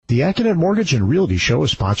The Accunet Mortgage and Realty Show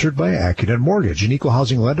is sponsored by Accunet Mortgage, an equal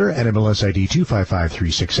housing lender, NMLS ID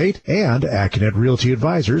 255368, and Accunet Realty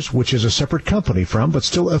Advisors, which is a separate company from but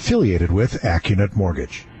still affiliated with Accunet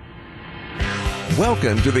Mortgage.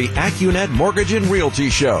 Welcome to the Accunet Mortgage and Realty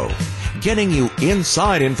Show, getting you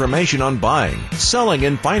inside information on buying, selling,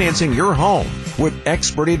 and financing your home with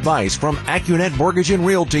expert advice from Accunet Mortgage and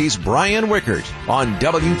Realty's Brian Wickert on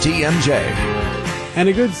WTMJ. And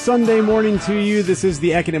a good Sunday morning to you. This is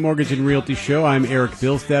the Accunet Mortgage and Realty Show. I'm Eric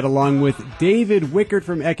Bilstead along with David Wickert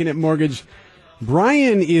from Accunet Mortgage.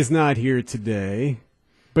 Brian is not here today,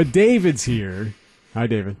 but David's here. Hi,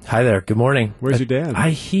 David. Hi there. Good morning. Where's your dad?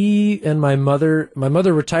 He and my mother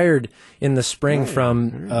retired in the spring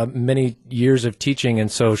from many years of teaching, and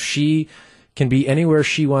so she can be anywhere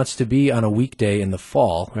she wants to be on a weekday in the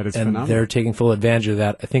fall. That is and phenomenal. They're taking full advantage of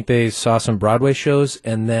that. I think they saw some Broadway shows,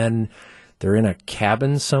 and then they're in a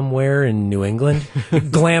cabin somewhere in New England.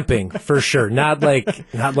 Glamping, for sure. Not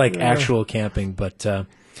like actual camping, but all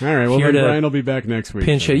right, well, then Brian will be back next week.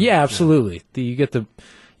 Pinch it. Yeah, absolutely. You get the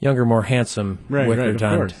younger, more handsome Wickert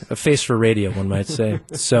on. A face for radio, one might say.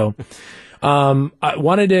 So I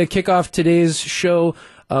wanted to kick off today's show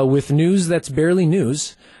with news that's barely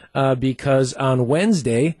news, because on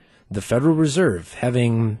Wednesday, the Federal Reserve,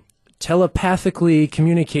 having telepathically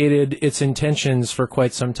communicated its intentions for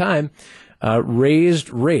quite some time, raised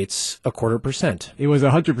rates 0.25%. It was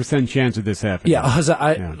 100% chance of this happening.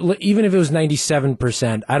 Yeah, even if it was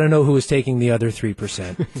 97%, I don't know who was taking the other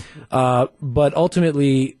 3%. But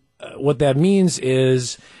ultimately, what that means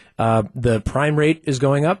is the prime rate is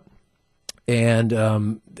going up,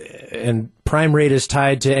 and prime rate is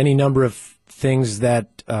tied to any number of things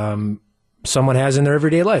that someone has in their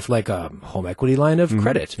everyday life, like a home equity line of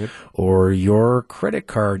credit or your credit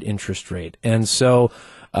card interest rate. And so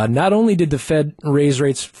not only did the Fed raise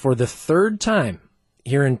rates for the third time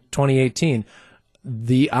here in 2018,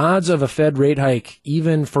 the odds of a Fed rate hike,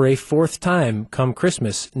 even for a fourth time come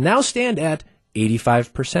Christmas, now stand at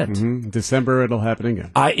 85%. December, it'll happen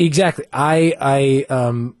again. Exactly.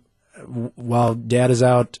 While Dad is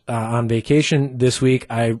out on vacation this week,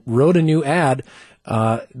 I wrote a new ad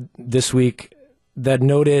this week that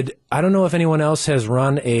noted, I don't know if anyone else has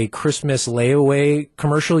run a Christmas layaway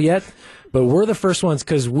commercial yet, but we're the first ones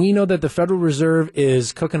because we know that the Federal Reserve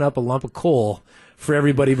is cooking up a lump of coal for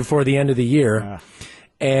everybody before the end of the year.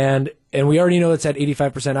 And we already know it's at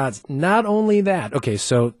 85% odds. Not only that, okay,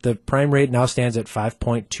 so the prime rate now stands at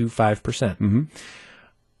 5.25%.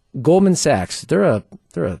 Goldman Sachs, they're a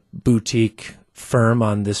boutique firm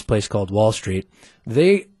on this place called Wall Street.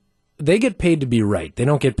 They get paid to be right. They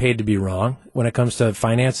don't get paid to be wrong when it comes to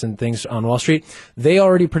finance and things on Wall Street. They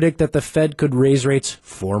already predict that the Fed could raise rates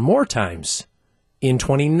 4 more times in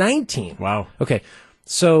 2019. Wow. Okay,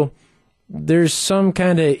 so there's some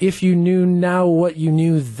kind of, if you knew now what you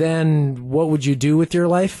knew then, what would you do with your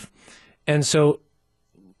life? And so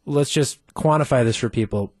let's just quantify this for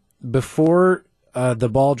people. Before the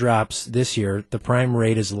ball drops this year, the prime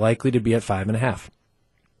rate is likely to be at 5.5.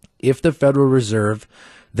 If the Federal Reserve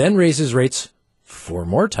then raises rates 4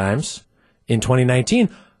 more times in 2019,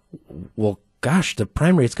 well, gosh, the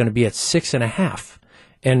prime rate's going to be at 6.5.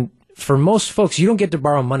 And for most folks, you don't get to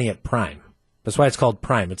borrow money at prime. That's why it's called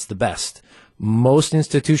prime. It's the best. Most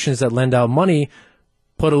institutions that lend out money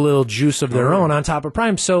put a little juice of their own on top of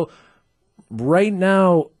prime. So right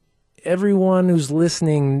now, everyone who's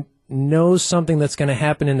listening knows something that's going to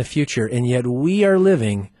happen in the future, and yet we are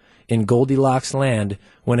living in Goldilocks land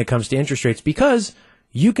when it comes to interest rates, because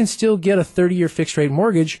you can still get a 30-year fixed-rate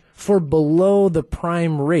mortgage for below the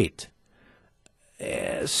prime rate.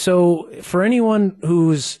 So for anyone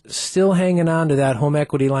who's still hanging on to that home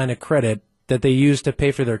equity line of credit that they use to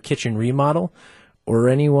pay for their kitchen remodel, or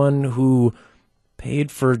anyone who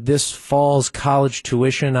paid for this fall's college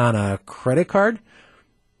tuition on a credit card,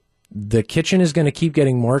 the kitchen is going to keep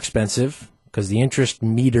getting more expensive because the interest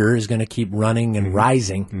meter is going to keep running and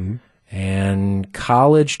rising. And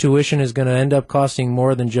college tuition is going to end up costing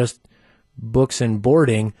more than just books and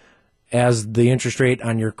boarding as the interest rate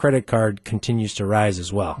on your credit card continues to rise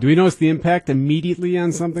as well. Do we notice the impact immediately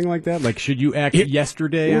on something like that? Like, should you act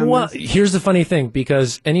yesterday on this? Here's the funny thing,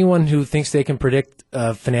 because anyone who thinks they can predict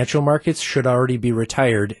financial markets should already be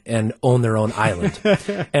retired and own their own island.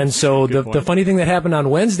 And so the funny thing that happened on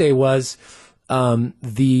Wednesday was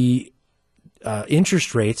the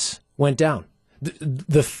interest rates went down.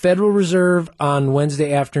 The Federal Reserve on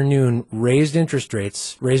Wednesday afternoon raised interest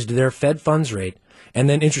rates, raised their Fed funds rate, and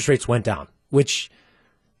then interest rates went down, which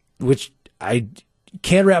I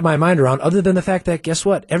can't wrap my mind around, other than the fact that, guess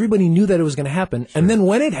what? Everybody knew that it was going to happen. Sure. And then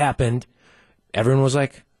when it happened, everyone was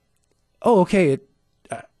like, oh, okay,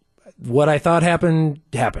 what I thought happened.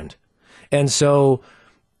 And so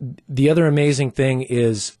the other amazing thing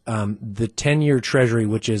is the 10-year Treasury,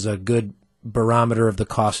 which is a good barometer of the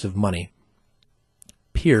cost of money,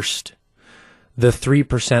 pierced the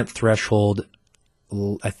 3% threshold,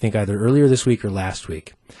 I think either earlier this week or last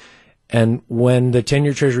week. And when the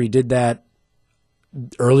 10-year Treasury did that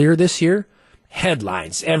earlier this year,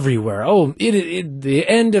 headlines everywhere. Oh, the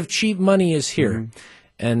end of cheap money is here. Mm-hmm.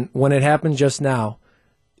 And when it happened just now,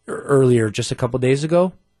 earlier, just a couple days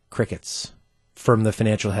ago, crickets from the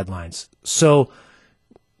financial headlines. So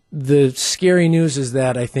the scary news is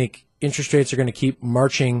that I think interest rates are going to keep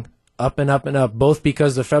marching up and up and up, both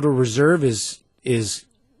because the Federal Reserve is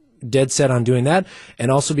dead set on doing that, and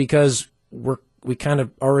also because we kind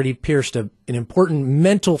of already pierced an important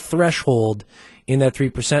mental threshold in that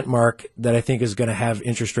 3% mark that I think is going to have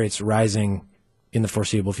interest rates rising in the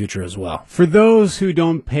foreseeable future as well. For those who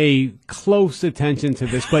don't pay close attention to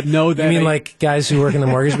this, but know that... You mean like guys who work in the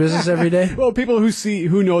mortgage business every day? Well, people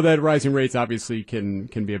who know that rising rates obviously can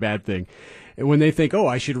be a bad thing. When they think, oh,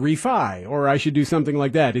 I should refi, or I should do something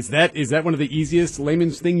like that, is that one of the easiest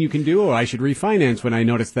layman's thing you can do? Or I should refinance when I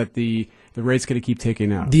notice that the rate's going to keep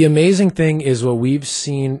ticking up? The amazing thing is what we've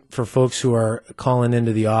seen for folks who are calling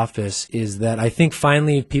into the office is that I think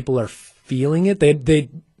finally people are feeling it.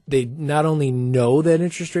 They not only know that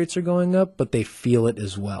interest rates are going up, but they feel it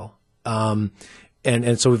as well. And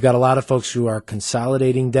so we've got a lot of folks who are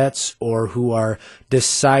consolidating debts or who are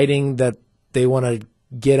deciding that they want to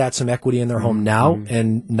get at some equity in their home now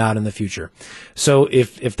and not in the future. So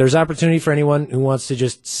if there's opportunity for anyone who wants to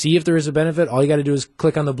just see if there is a benefit, all you got to do is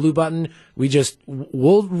click on the blue button.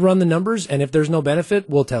 We'll run the numbers, and if there's no benefit,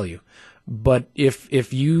 we'll tell you. But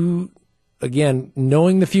if you, again,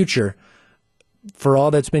 knowing the future, for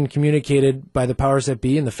all that's been communicated by the powers that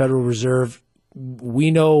be and the Federal Reserve,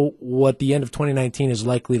 we know what the end of 2019 is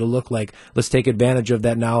likely to look like. Let's take advantage of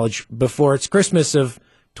that knowledge before it's Christmas of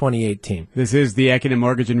 2018. This is the Accunet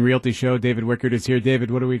Mortgage and Realty Show. David Wickert is here. David,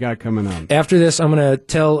 what do we got coming on? After this, I'm going to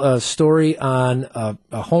tell a story on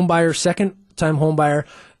a home buyer, second-time home buyer.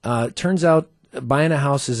 Turns out buying a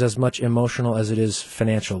house is as much emotional as it is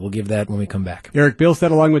financial. We'll give that when we come back. Eric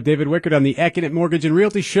Bilstead along with David Wickert on the Accunet Mortgage and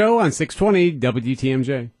Realty Show on 620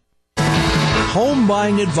 WTMJ. Home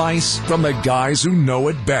buying advice from the guys who know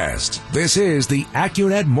it best. This is the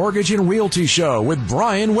Accunet Mortgage and Realty Show with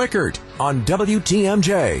Brian Wickert on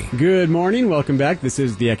WTMJ. Good morning. Welcome back. This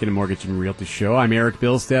is the Accunet Mortgage and Realty Show. I'm Eric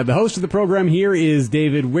Bilstead. The host of the program here is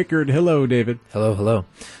David Wickert. Hello, David. Hello.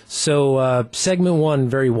 So segment one,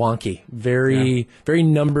 very wonky, very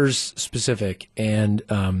numbers specific. And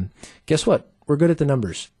guess what? We're good at the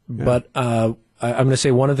numbers. Yeah. But I'm going to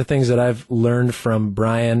say one of the things that I've learned from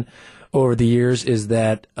Brian over the years is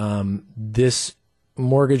that this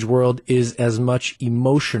mortgage world is as much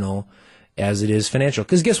emotional as it is financial.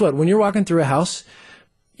 Because guess what? When you're walking through a house,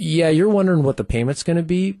 you're wondering what the payment's going to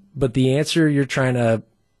be, but the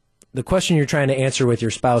question you're trying to answer with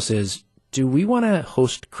your spouse is, do we want to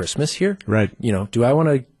host Christmas here? Right. Do I want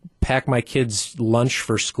to pack my kids' lunch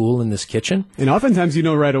for school in this kitchen? And oftentimes you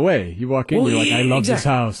know right away. You walk in, you're like, I love this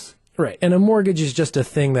house. Right. And a mortgage is just a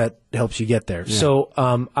thing that helps you get there. Yeah. So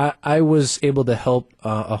I was able to help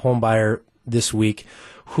a home buyer this week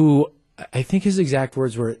who I think his exact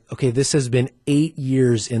words were, okay, this has been 8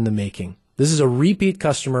 years in the making. This is a repeat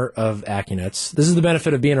customer of Accunet's. This is the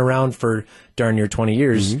benefit of being around for darn near 20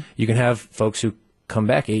 years. Mm-hmm. You can have folks who come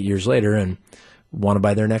back 8 years later and want to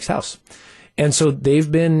buy their next house. And so they've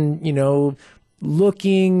been,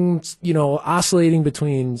 looking, oscillating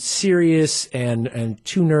between serious and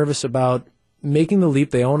too nervous about making the leap.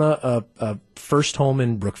 They own a first home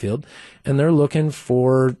in Brookfield, and they're looking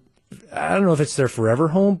for, I don't know if it's their forever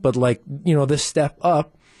home, but this step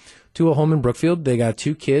up to a home in Brookfield. They got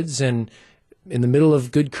 2 kids and in the middle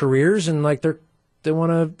of good careers, and they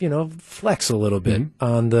want to, flex a little bit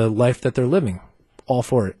on the life that they're living. All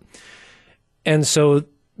for it. And so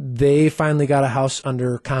they finally got a house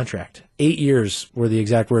under contract. 8 years were the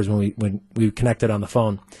exact words when we connected on the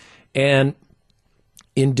phone. And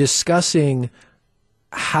in discussing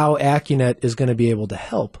how Accunet is going to be able to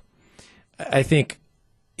help, I think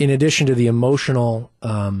in addition to the emotional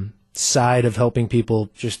side of helping people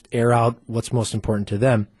just air out what's most important to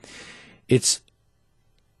them, it's,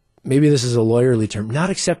 maybe this is a lawyerly term, not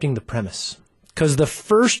accepting the premise. Because the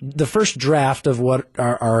first draft of what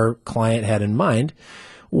our client had in mind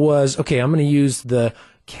was, okay, I'm going to use the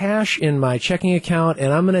cash in my checking account,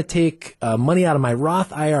 and I'm going to take money out of my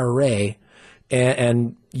Roth IRA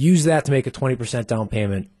and use that to make a 20% down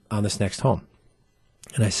payment on this next home.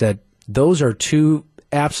 And I said, those are 2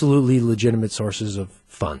 absolutely legitimate sources of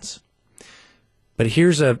funds. But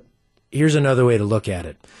here's a here's another way to look at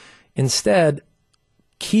it. Instead,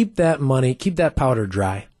 keep that money, keep that powder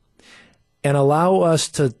dry, and allow us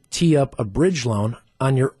to tee up a bridge loan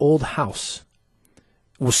on your old house,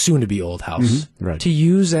 well, soon to be old house, right, to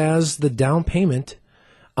use as the down payment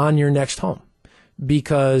on your next home.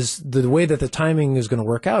 Because the way that the timing is going to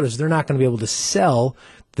work out is they're not going to be able to sell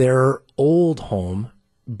their old home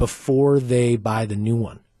before they buy the new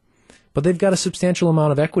one. But they've got a substantial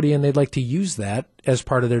amount of equity, and they'd like to use that as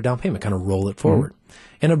part of their down payment, kind of roll it forward.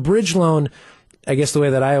 And a bridge loan, I guess the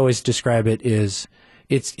way that I always describe it is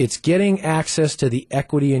it's getting access to the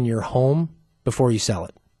equity in your home before you sell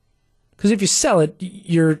it. Because if you sell it,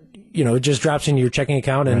 it just drops into your checking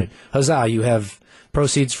account, and huzzah, you have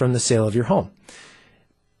proceeds from the sale of your home.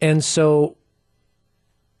 And so,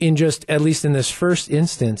 at least in this first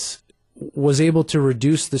instance, was able to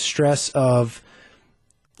reduce the stress of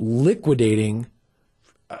liquidating,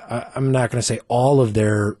 I'm not going to say all of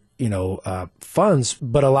their, funds,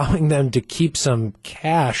 but allowing them to keep some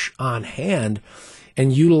cash on hand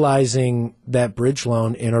and utilizing that bridge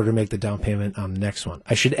loan in order to make the down payment on the next one.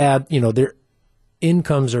 I should add, their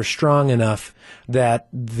incomes are strong enough that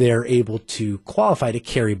they're able to qualify to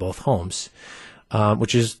carry both homes.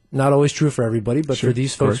 Which is not always true for everybody, but for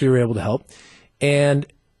these folks, we were able to help. And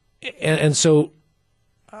so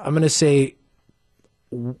I'm going to say,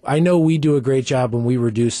 I know we do a great job when we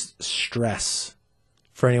reduce stress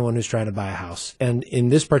for anyone who's trying to buy a house. And in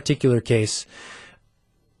this particular case,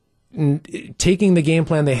 taking the game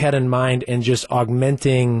plan they had in mind and just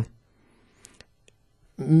augmenting,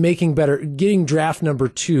 making better, getting draft number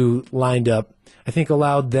 2 lined up, I think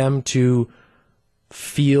allowed them to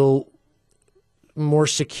feel more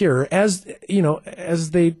secure as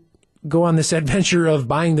they go on this adventure of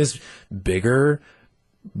buying this bigger,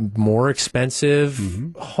 more expensive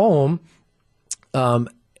home.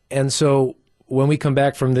 And so when we come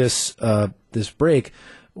back from this break,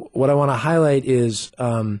 what I want to highlight is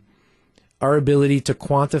our ability to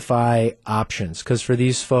quantify options, because for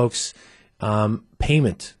these folks,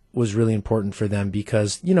 payment was really important for them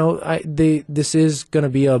because, this is going to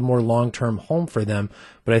be a more long-term home for them.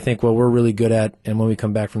 But I think what we're really good at, and when we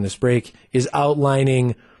come back from this break, is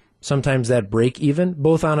outlining sometimes that break even,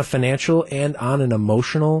 both on a financial and on an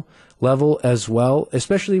emotional level as well,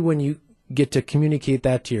 especially when you get to communicate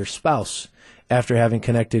that to your spouse after having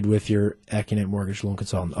connected with your Accunet mortgage loan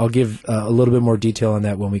consultant. I'll give a little bit more detail on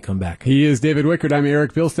that when we come back. He is David Wickert. I'm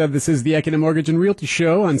Eric Bilstead. This is the Accunet Mortgage and Realty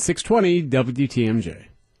Show on 620 WTMJ.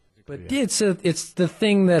 But it's the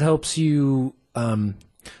thing that helps you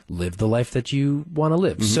live the life that you want to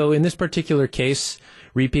live. So in this particular case,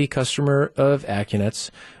 repeat customer of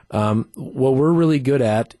Accunet's, what we're really good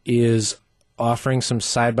at is offering some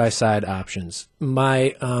side-by-side options.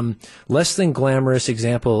 My less than glamorous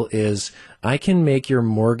example is I can make your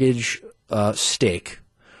mortgage steak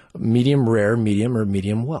medium rare, medium, or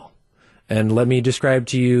medium well. And let me describe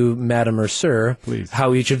to you, Madam or Sir, please,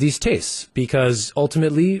 how each of these tastes, because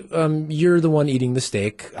ultimately you're the one eating the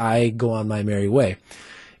steak. I go on my merry way.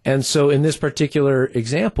 And so in this particular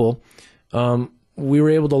example, we were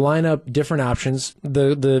able to line up different options.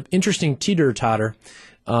 The interesting teeter-totter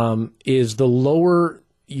is the lower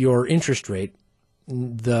your interest rate,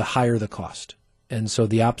 the higher the cost. And so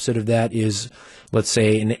the opposite of that is, let's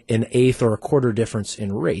say, an eighth or a quarter difference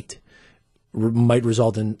in rate might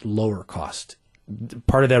result in lower cost.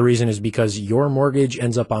 Part of that reason is because your mortgage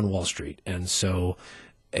ends up on Wall Street. And so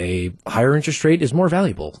a higher interest rate is more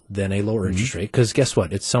valuable than a lower interest rate because guess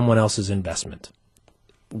what? It's someone else's investment.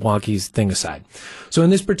 Wonky's thing aside. So in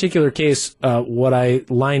this particular case, what I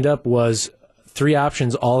lined up was 3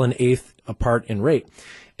 options, all an eighth apart in rate.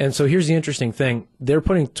 And so here's the interesting thing. They're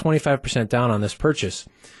putting 25% down on this purchase.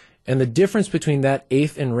 And the difference between that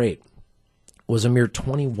eighth in rate was a mere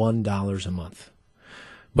 $21 a month.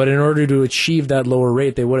 But in order to achieve that lower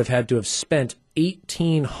rate, they would have had to have spent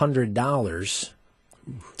 $1,800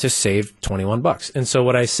 to save $21. And so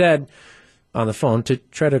what I said on the phone to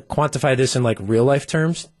try to quantify this in like real life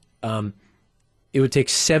terms, it would take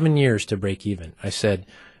 7 years to break even. I said,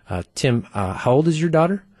 Tim, how old is your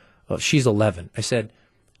daughter? Well, she's 11. I said,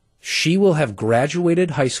 she will have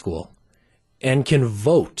graduated high school and can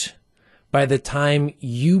vote by the time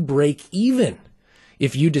you break even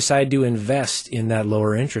if you decide to invest in that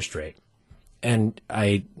lower interest rate. And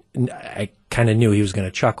I kind of knew he was going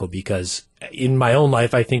to chuckle because in my own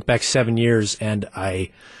life, I think back 7 years and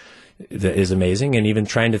that is amazing. And even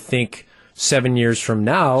trying to think 7 years from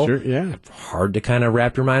now, hard to kind of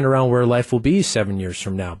wrap your mind around where life will be 7 years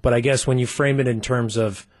from now. But I guess when you frame it in terms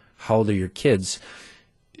of how old are your kids,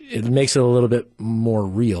 it makes it a little bit more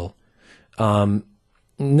real.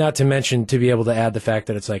 Not to mention to be able to add the fact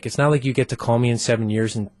that it's not like you get to call me in 7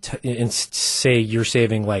 years and say you're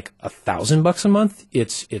saving like $1,000 a month.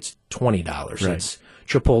 It's $20. Right. It's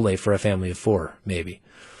Chipotle for a family of 4, maybe.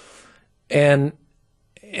 And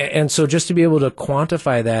so just to be able to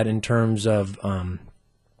quantify that in terms of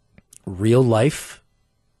real life,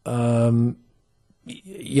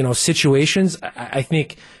 situations, I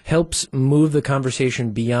think helps move the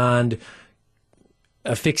conversation beyond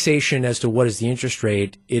a fixation as to what is the interest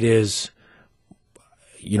rate. It is,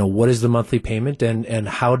 what is the monthly payment and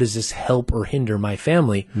how does this help or hinder my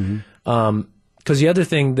family? Because the other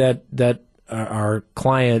thing that our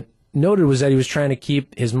client noted was that he was trying to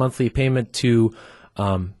keep his monthly payment to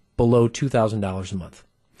below $2,000 a month.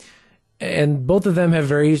 And both of them have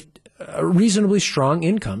very reasonably strong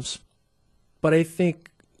incomes. But I think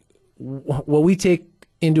what we take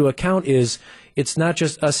into account is it's not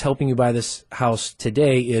just us helping you buy this house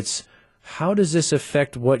today. It's how does this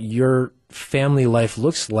affect what your family life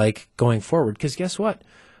looks like going forward? Because guess what?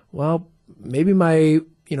 Well, maybe my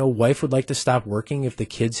wife would like to stop working if the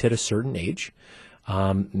kids hit a certain age.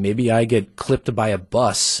 Maybe I get clipped by a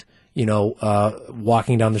bus,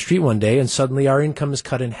 walking down the street one day, and suddenly our income is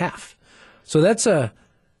cut in half. So that's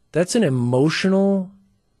an emotional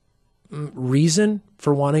reason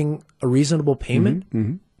for wanting a reasonable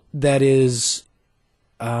payment that is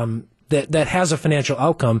that has a financial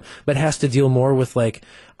outcome, but has to deal more with I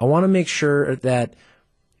want to make sure that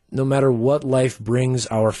no matter what life brings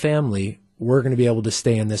our family, we're going to be able to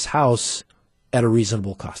stay in this house at a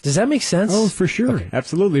reasonable cost. Does that make sense? Oh, for sure. Okay.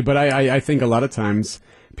 Absolutely. But I think a lot of times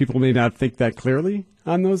people may not think that clearly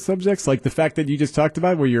on those subjects, like the fact that you just talked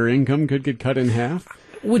about where your income could get cut in half.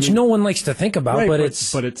 Which no one likes to think about, right, but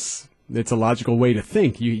it's a logical way to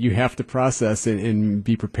think. You have to process and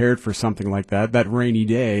be prepared for something like that rainy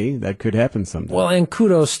day that could happen someday. Well, and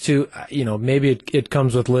kudos to, maybe it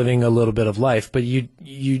comes with living a little bit of life, but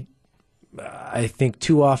I think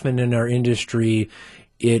too often in our industry,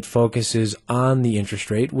 it focuses on the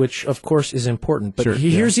interest rate, which of course is important. But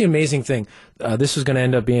here's the amazing thing. This is going to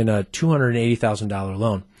end up being a $280,000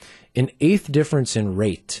 loan. An eighth difference in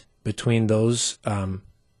rate between those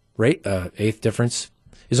eighth difference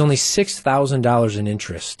is only $6,000 in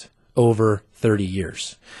interest over 30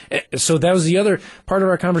 years. So that was the other part of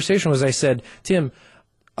our conversation was I said, Tim,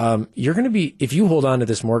 you're going to be, if you hold on to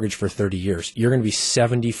this mortgage for 30 years, you're going to be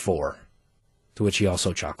 74, to which he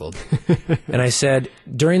also chuckled. And I said,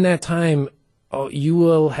 during that time, you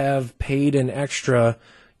will have paid an extra,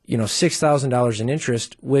 $6,000 in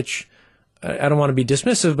interest, which I don't want to be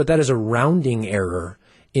dismissive, but that is a rounding error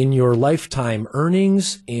in your lifetime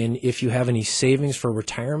earnings, in if you have any savings for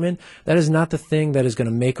retirement. That is not the thing that is going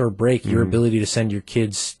to make or break your ability to send your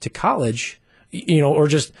kids to college, or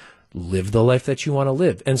just live the life that you want to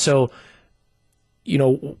live. And so,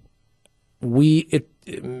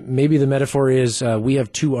 maybe the metaphor is we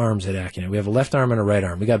have two arms at Accunet. We have a left arm and a right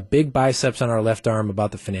arm. We got big biceps on our left arm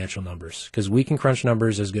about the financial numbers because we can crunch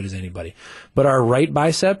numbers as good as anybody. But our right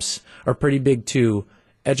biceps are pretty big too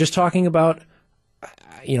at just talking about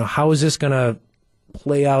how is this going to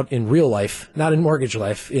play out in real life, not in mortgage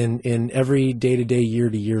life, in every day-to-day,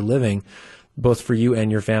 year-to-year living, both for you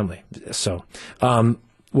and your family. So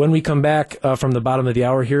when we come back from the bottom of the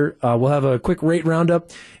hour here, we'll have a quick rate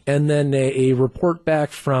roundup and then a report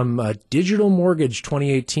back from Digital Mortgage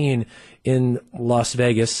 2018 in Las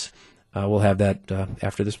Vegas. We'll have that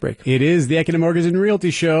after this break. It is the Accunet Mortgage and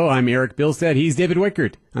Realty Show. I'm Eric Bilstead. He's David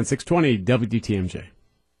Wickert on 620 WTMJ.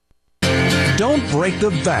 Don't break the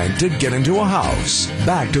bank to get into a house.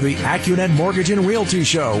 Back to the Accunet Mortgage and Realty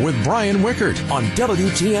Show with Brian Wickert on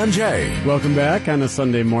WTMJ. Welcome back on a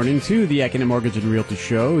Sunday morning to the Accunet Mortgage and Realty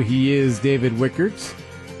Show. He is David Wickert.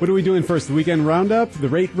 What are we doing first? The weekend roundup? The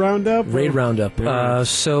rate roundup? Rate roundup.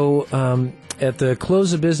 So at the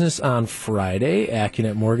close of business on Friday,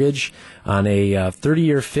 Accunet Mortgage on a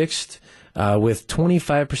 30-year fixed with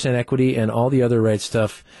 25% equity and all the other right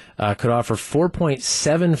stuff could offer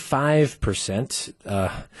 4.75%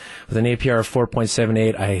 with an APR of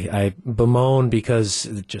 4.78. I bemoan because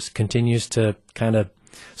it just continues to kind of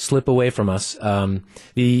slip away from us.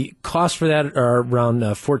 The costs for that are around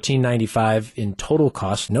 $14.95 in total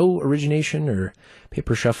cost, no origination or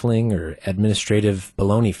paper shuffling or administrative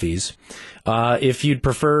baloney fees. If you'd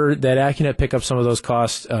prefer that Accunet pick up some of those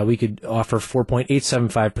costs, we could offer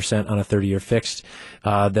 4.875% on a 30-year fixed.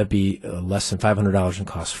 That'd be less than $500 in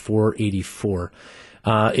cost, $484.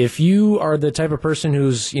 If you are the type of person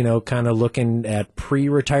who's, kind of looking at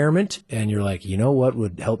pre-retirement and you're like, what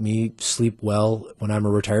would help me sleep well when I'm a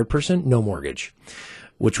retired person? No mortgage.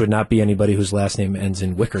 which would not be anybody whose last name ends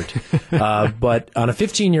in Wickert. But on a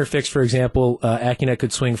 15-year fix, for example, Accunet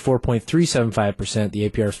could swing 4.375%. The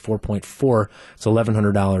APR is 4.4. It's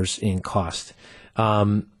 $1,100 in cost.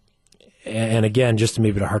 And again, just to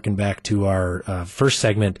maybe to harken back to our first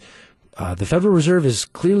segment, the Federal Reserve is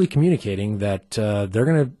clearly communicating that they're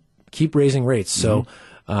going to keep raising rates. So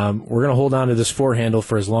we're going to hold on to this 4 handle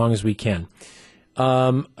for as long as we can.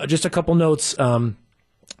 Just a couple notes.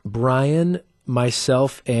 Brian,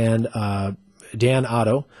 myself, and Dan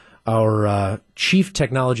Otto, our chief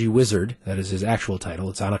technology wizard, that is his actual title.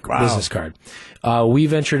 It's on a business card. We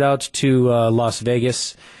ventured out to Las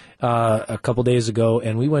Vegas a couple days ago,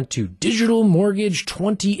 and we went to Digital Mortgage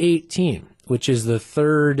 2018, which is the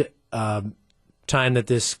third time that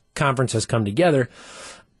this conference has come together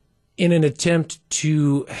in an attempt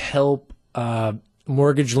to help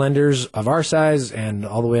mortgage lenders of our size and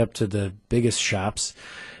all the way up to the biggest shops,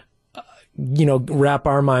 wrap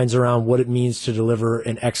our minds around what it means to deliver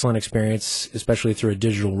an excellent experience, especially through a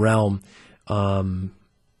digital realm,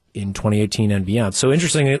 in 2018 and beyond. So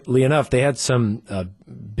interestingly enough, they had some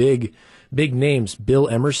big names. Bill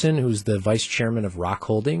Emerson, who's the vice chairman of Rock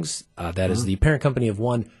Holdings, that is the parent company of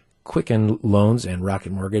one Quicken Loans and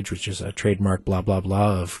Rocket Mortgage, which is a trademark blah, blah,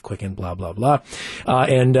 blah of Quicken blah, blah, blah,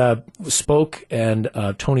 and spoke. And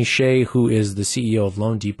Tony Shea, who is the CEO of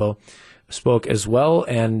Loan Depot, spoke as well.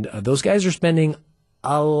 And those guys are spending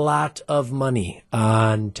a lot of money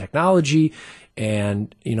on technology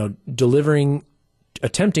and,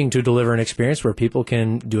 attempting to deliver an experience where people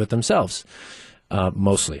can do it themselves,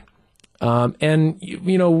 mostly.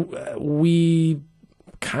 We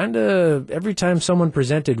kind of, every time someone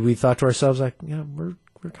presented, we thought to ourselves, like, we're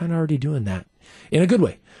kind of already doing that in a good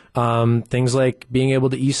way. Things like being able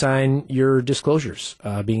to e-sign your disclosures,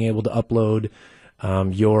 being able to upload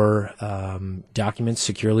your documents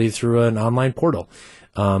securely through an online portal,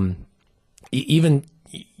 even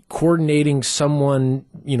coordinating someone,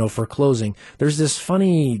 for closing. There's this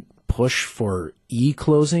funny push for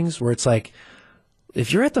e-closings where it's like,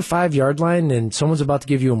 if you're at the 5-yard line and someone's about to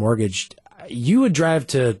give you a mortgage, you would drive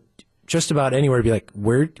to just about anywhere to be like,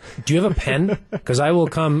 where do you have a pen? Because I will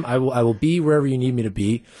come, I will be wherever you need me to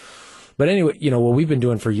be. But anyway, what we've been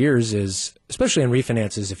doing for years is, especially in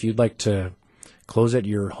refinances, if you'd like to close at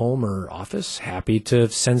your home or office, happy to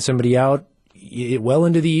send somebody out well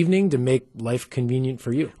into the evening to make life convenient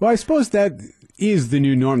for you. Well, I suppose that is the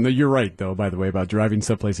new norm. You're right, though, by the way, about driving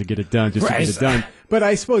someplace to get it done, just to get it done. But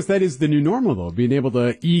I suppose that is the new normal, though, being able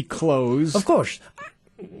to e-close. Of course.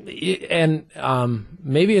 And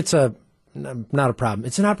maybe it's not a problem.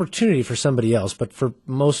 It's an opportunity for somebody else. But for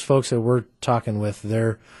most folks that we're talking with,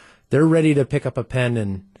 they're ready to pick up a pen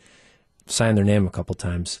and sign their name a couple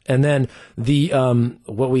times. And then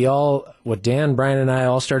what Dan, Brian, and I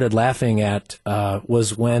all started laughing at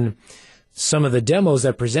was when some of the demos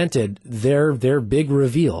that presented, their big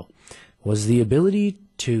reveal was the ability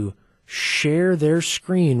to share their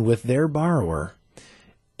screen with their borrower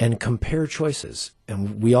and compare choices.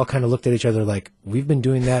 And we all kind of looked at each other like, we've been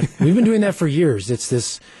doing that. We've been doing that for years. It's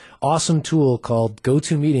this awesome tool called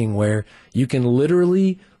GoToMeeting where you can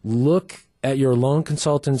literally look at your loan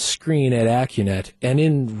consultant's screen at Accunet and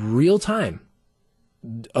in real time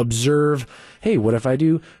observe, hey, what if I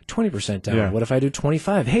do 20% down? Yeah. What if I do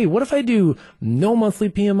 25? Hey, what if I do no monthly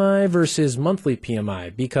PMI versus monthly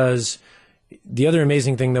PMI? Because the other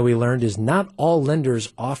amazing thing that we learned is not all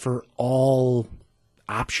lenders offer all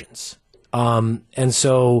options. And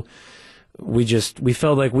so we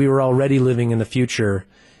felt like we were already living in the future,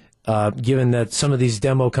 given that some of these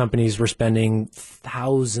demo companies were spending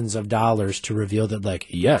thousands of dollars to reveal that, like,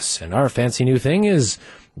 yes, and our fancy new thing is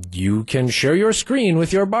you can share your screen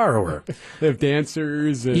with your borrower. They have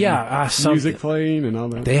dancers and music playing and all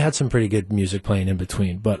that. They had some pretty good music playing in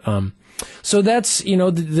between. But so that's,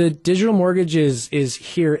 the digital mortgage is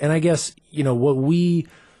here. And I guess, what we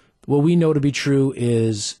know to be true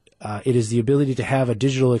is it is the ability to have a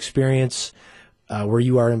digital experience where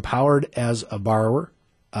you are empowered as a borrower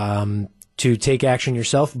to take action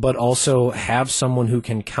yourself, but also have someone who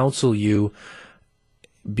can counsel you,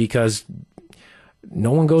 because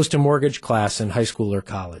no one goes to mortgage class in high school or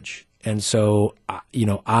college. And so,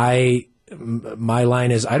 my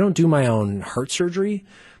line is, I don't do my own heart surgery.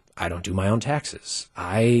 I don't do my own taxes.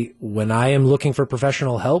 When I am looking for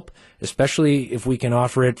professional help, especially if we can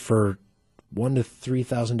offer it for $1,000 to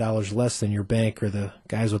 $3,000 less than your bank or the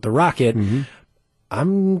guys with the rocket,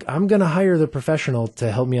 I'm going to hire the professional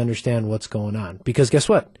to help me understand what's going on. Because guess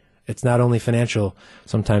what? It's not only financial,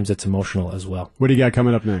 sometimes it's emotional as well. What do you got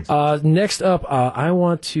coming up next? Next up, I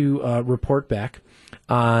want to report back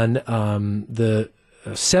on the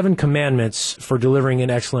 7 commandments for delivering an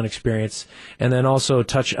excellent experience, and then also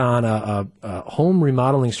touch on a home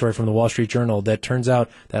remodeling story from the Wall Street Journal that turns out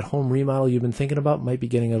that home remodel you've been thinking about might be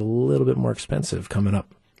getting a little bit more expensive coming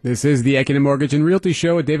up. This is the Accunet Mortgage and Realty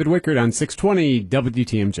Show with David Wickert on 620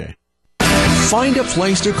 WTMJ. Find a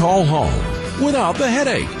place to call home without the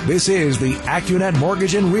headache. This is the Accunet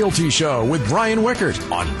Mortgage and Realty Show with Brian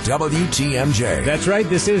Wickert on WTMJ. That's right.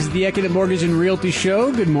 This is the Accunet Mortgage and Realty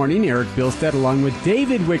Show. Good morning. Eric Bilstead along with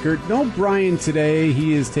David Wickert. No Brian today.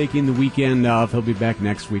 He is taking the weekend off. He'll be back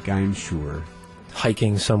next week, I'm sure.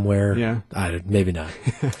 Hiking somewhere. Yeah. Maybe not.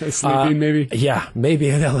 Sleeping, maybe? Yeah, maybe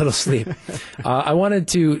a little sleep. I wanted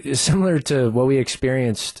to, similar to what we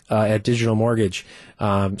experienced at Digital Mortgage,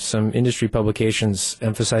 some industry publications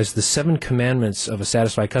emphasized the 7 commandments of a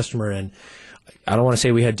satisfied customer. And I don't want to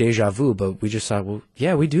say we had deja vu, but we just thought, well,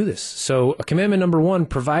 yeah, we do this. So commandment number 1,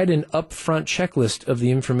 provide an upfront checklist of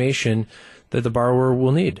the information that the borrower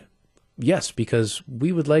will need. Yes, because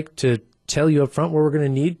we would like to tell you up front what we're going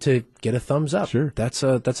to need to get a thumbs up. Sure. That's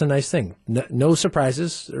a nice thing. No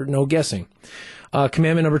surprises or no guessing.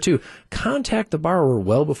 Commandment number 2, contact the borrower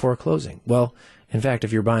well before closing. Well, in fact,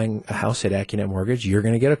 if you're buying a house at Accunet Mortgage, you're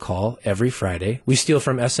going to get a call every Friday. We steal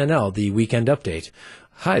from SNL, the weekend update.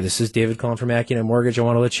 Hi, this is David calling from Accunet Mortgage. I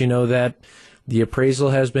want to let you know that the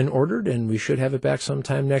appraisal has been ordered and we should have it back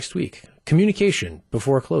sometime next week. Communication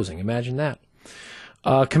before closing. Imagine that.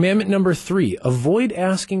 Commandment number 3, avoid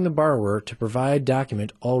asking the borrower to provide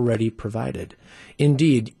document already provided.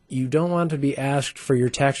 Indeed, you don't want to be asked for your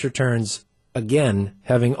tax returns again,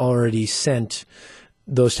 having already sent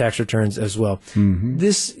those tax returns as well. Mm-hmm.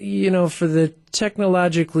 This, for the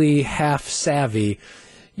technologically half savvy,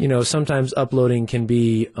 sometimes uploading can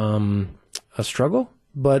be a struggle,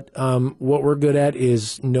 but what we're good at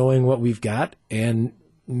is knowing what we've got and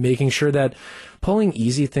making sure that pulling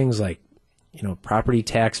easy things like property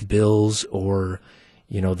tax bills or,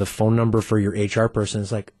 the phone number for your HR person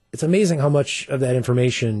is it's amazing how much of that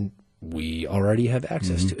information we already have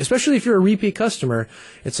access to, especially if you're a repeat customer.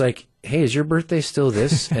 It's like, hey, is your birthday still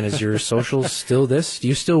this? And is your social still this? Do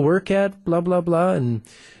you still work at blah, blah, blah? And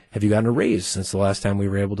have you gotten a raise since the last time we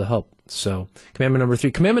were able to help? So commandment number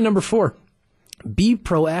 3. Commandment number 4. Be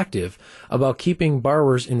proactive about keeping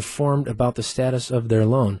borrowers informed about the status of their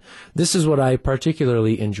loan. This is what I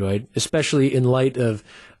particularly enjoyed, especially in light of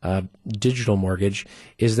digital mortgage,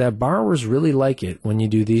 is that borrowers really like it when you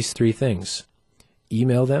do these 3 things.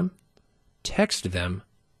 Email them, text them,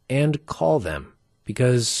 and call them.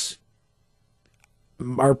 Because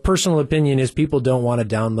our personal opinion is people don't want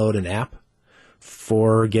to download an app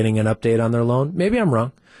for getting an update on their loan. Maybe I'm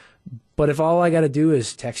wrong. But if all I got to do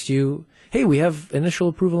is text you, hey, we have initial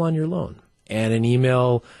approval on your loan, and an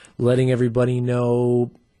email letting everybody know,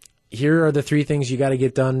 here are the 3 things you got to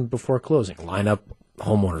get done before closing. Line up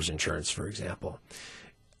homeowners insurance, for example.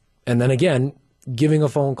 And then again, giving a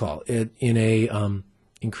phone call. In a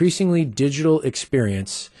increasingly digital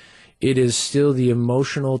experience, it is still the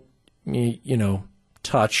emotional,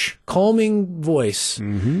 touch, calming voice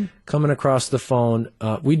coming across the phone.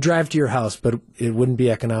 We'd drive to your house, but it wouldn't be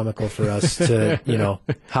economical for us to,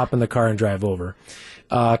 hop in the car and drive over.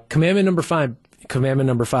 Commandment number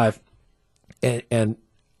 5, and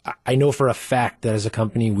I know for a fact that as a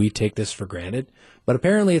company we take this for granted, but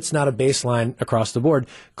apparently it's not a baseline across the board.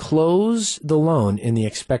 Close the loan in the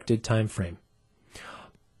expected time frame.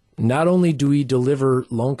 Not only do we deliver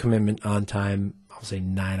loan commitment on time, I'll say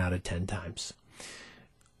 9 out of 10 times,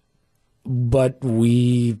 but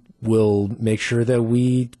we will make sure that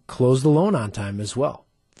we close the loan on time as well,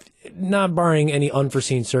 not barring any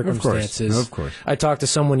unforeseen circumstances. Of course. I talked to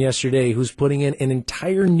someone yesterday who's putting in an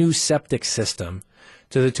entire new septic system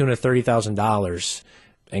to the tune of $30,000.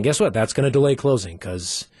 And guess what? That's going to delay closing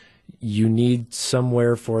because you need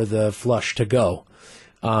somewhere for the flush to go.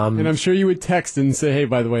 And I'm sure you would text and say, hey,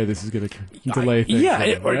 by the way, this is going to delay things.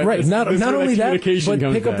 Yeah, right. Not only that, but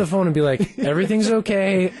pick up the phone and be like, everything's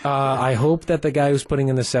okay. I hope that the guy who's putting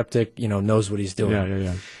in the septic, knows what he's doing.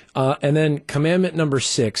 Yeah. And then commandment number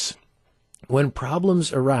 6, when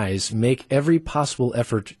problems arise, make every possible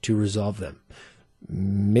effort to resolve them.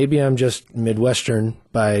 Maybe I'm just Midwestern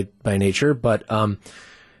by nature, but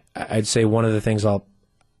I'd say one of the things I'll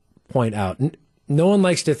point out, no one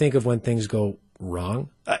likes to think of when things go wrong.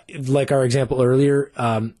 Like our example earlier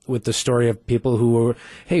with the story of people who were,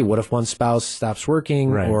 hey, what if one spouse stops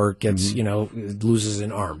working or gets, loses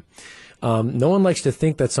an arm? No one likes to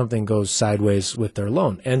think that something goes sideways with their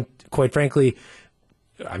loan. And quite frankly,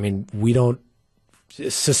 we don't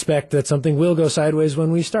suspect that something will go sideways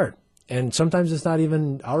when we start. And sometimes it's not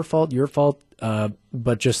even our fault, your fault,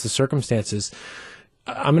 but just the circumstances.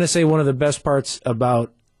 I'm going to say one of the best parts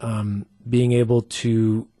about being able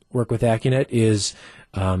to work with Accunet is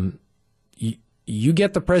you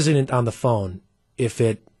get the president on the phone if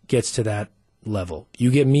it gets to that level.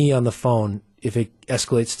 You get me on the phone if it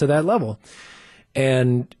escalates to that level.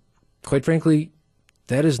 And quite frankly,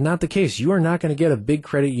 that is not the case. You are not going to get a big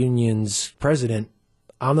credit union's president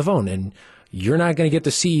on the phone, and you're not going to get the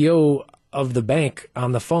CEO of the bank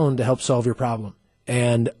on the phone to help solve your problem.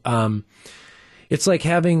 And it's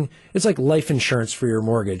like life insurance for your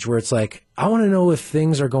mortgage, where it's like, I want to know if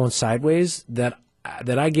things are going sideways, that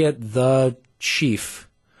I get the chief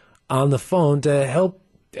on the phone to help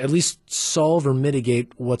at least solve or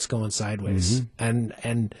mitigate what's going sideways.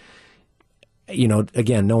 And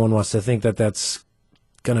again, no one wants to think that that's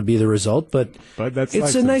going to be the result, but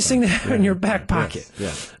it's a nice thing to have in your back pocket.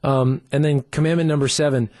 Yes. And then commandment number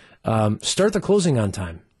 7, start the closing on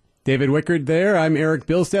time. David Wickard there. I'm Eric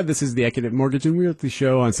Bilstead. This is the Accunet Mortgage and Realty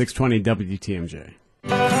Show on 620 WTMJ.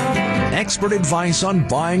 Expert advice on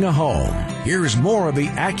buying a home. Here's more of the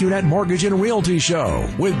Accunet Mortgage and Realty Show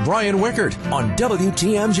with Brian Wickard on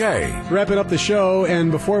WTMJ. Wrapping up the show,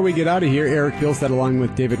 and before we get out of here, Eric Bilstead along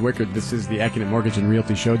with David Wickard. This is the Accunet Mortgage and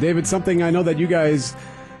Realty Show. David, something I know that you guys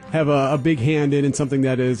have a big hand in, and something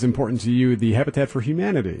that is important to you, the Habitat for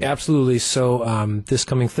Humanity. Absolutely. So this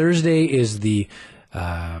coming Thursday is the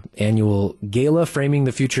annual gala, Framing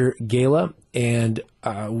the Future Gala, and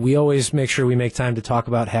we always make sure we make time to talk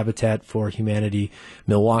about Habitat for Humanity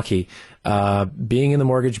Milwaukee. Being in the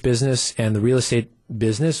mortgage business and the real estate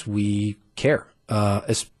business, we care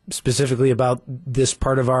specifically about this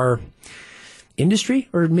part of our industry,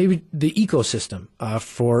 or maybe the ecosystem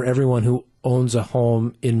for everyone who owns a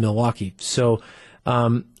home in Milwaukee. So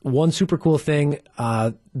one super cool thing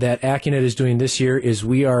that Accunet is doing this year is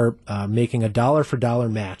we are making a dollar-for-dollar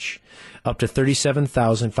match up to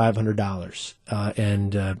 $37,500.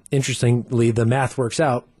 And interestingly, the math works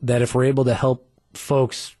out that if we're able to help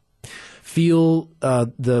folks feel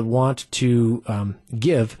the want to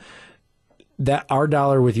give, that our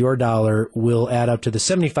dollar with your dollar will add up to the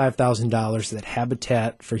 $75,000 that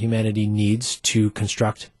Habitat for Humanity needs to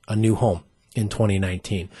construct a new home in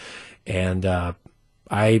 2019. And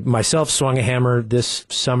I myself swung a hammer this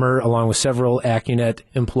summer along with several Accunet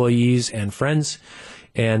employees and friends,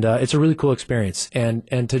 and it's a really cool experience.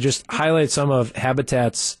 And to just highlight some of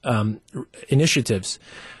Habitat's initiatives,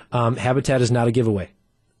 Habitat is not a giveaway.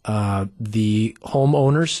 The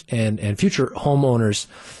homeowners and future homeowners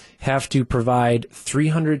have to provide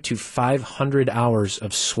 300 to 500 hours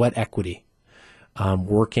of sweat equity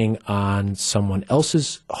working on someone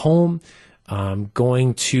else's home,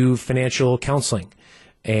 going to financial counseling,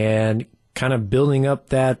 and kind of building up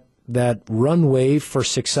that runway for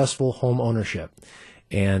successful home ownership.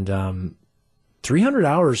 And 300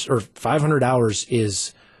 hours or 500 hours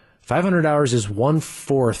is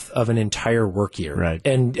 1/4 of an entire work year. Right.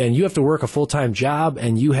 And you have to work a full-time job,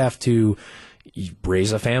 and you have to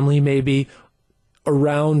raise a family maybe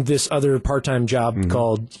around this other part-time job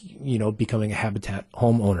called, becoming a Habitat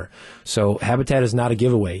homeowner. So Habitat is not a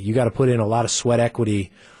giveaway. You got to put in a lot of sweat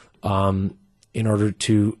equity in order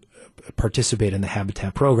to participate in the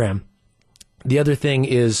Habitat program. The other thing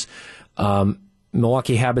is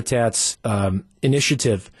Milwaukee Habitat's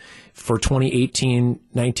initiative for 2018,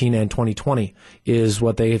 19, and 2020 is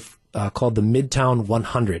what they've called the Midtown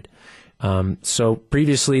 100. So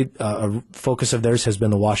previously, a focus of theirs has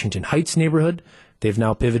been the Washington Heights neighborhood. They've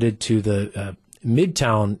now pivoted to the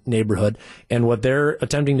Midtown neighborhood, and what they're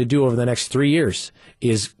attempting to do over the next 3 years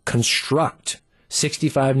is construct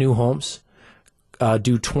 65 new homes,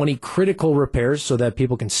 do 20 critical repairs so that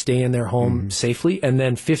people can stay in their home safely, and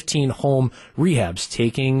then 15 home rehabs,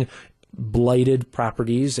 taking blighted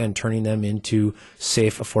properties and turning them into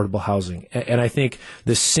safe, affordable housing. And I think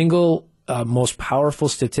the single most powerful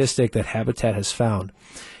statistic that Habitat has found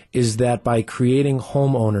is that by creating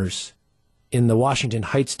homeowners in the Washington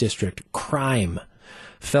Heights district, crime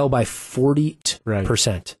fell by 40%. Right.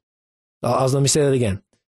 Let me say that again.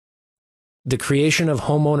 The creation of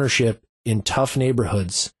homeownership in tough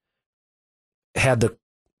neighborhoods had the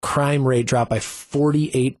crime rate drop by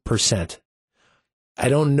 48%. I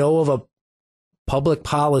don't know of a public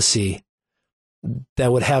policy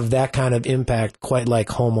that would have that kind of impact quite like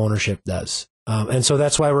home ownership does. And so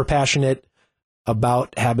that's why we're passionate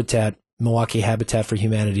about Habitat, Milwaukee Habitat for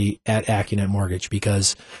Humanity at Accunet Mortgage,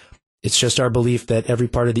 because it's just our belief that every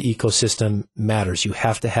part of the ecosystem matters. You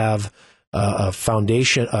have to have a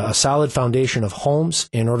foundation, a solid foundation of homes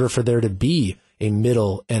in order for there to be a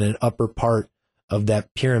middle and an upper part of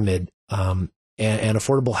that pyramid. And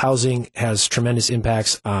affordable housing has tremendous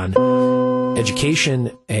impacts on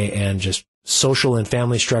education and just social and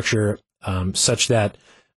family structure such that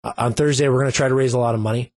on Thursday we're going to try to raise a lot of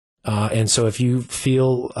money. And so if you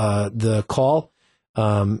feel the call,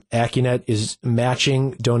 Accunet is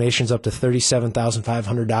matching donations up to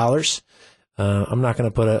 $37,500. I'm not going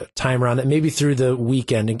to put a timer on it, maybe through the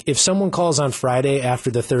weekend. If someone calls on Friday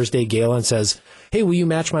after the Thursday gala and says, hey, will you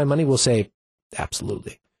match my money? We'll say,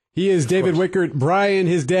 absolutely. He is David Wickert. Brian,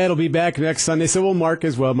 his dad, will be back next Sunday. So will Mark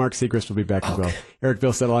as well. Mark Segrist will be back as well. Eric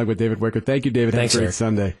Bilstead along with David Wickert. Thank you, David. Thanks, Have a great Eric.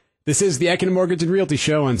 Sunday. This is the Accunet Mortgage and Realty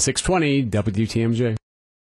Show on 620 WTMJ.